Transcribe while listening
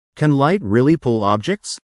Can light really pull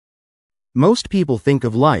objects? Most people think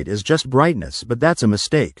of light as just brightness, but that's a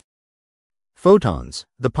mistake. Photons,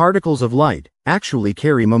 the particles of light, actually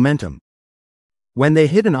carry momentum. When they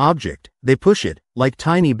hit an object, they push it, like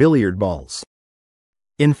tiny billiard balls.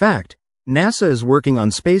 In fact, NASA is working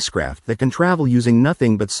on spacecraft that can travel using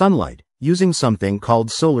nothing but sunlight, using something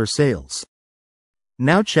called solar sails.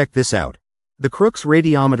 Now check this out. The Crookes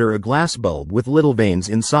radiometer, a glass bulb with little vanes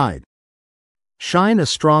inside. Shine a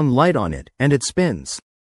strong light on it, and it spins.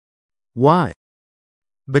 Why?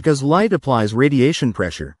 Because light applies radiation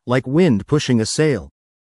pressure, like wind pushing a sail.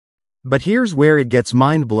 But here's where it gets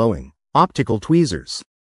mind-blowing: optical tweezers.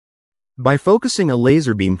 By focusing a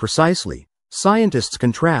laser beam precisely, scientists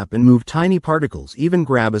can trap and move tiny particles, even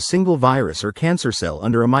grab a single virus or cancer cell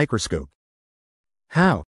under a microscope.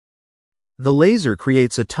 How? The laser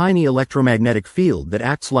creates a tiny electromagnetic field that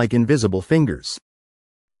acts like invisible fingers.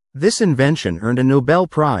 This invention earned a Nobel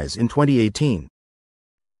Prize in 2018.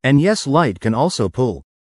 And yes, light can also pull.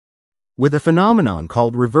 With a phenomenon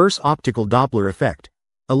called reverse optical Doppler effect,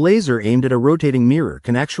 a laser aimed at a rotating mirror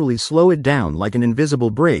can actually slow it down like an invisible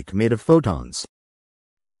brake made of photons.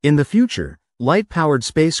 In the future, light-powered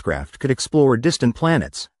spacecraft could explore distant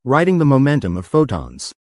planets, riding the momentum of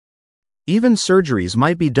photons. Even surgeries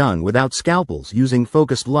might be done without scalpels, using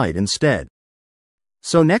focused light instead.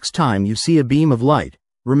 So next time you see a beam of light,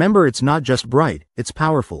 remember it's not just bright, it's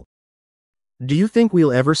powerful. Do you think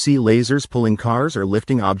we'll ever see lasers pulling cars or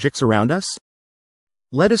lifting objects around us?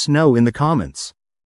 Let us know in the comments.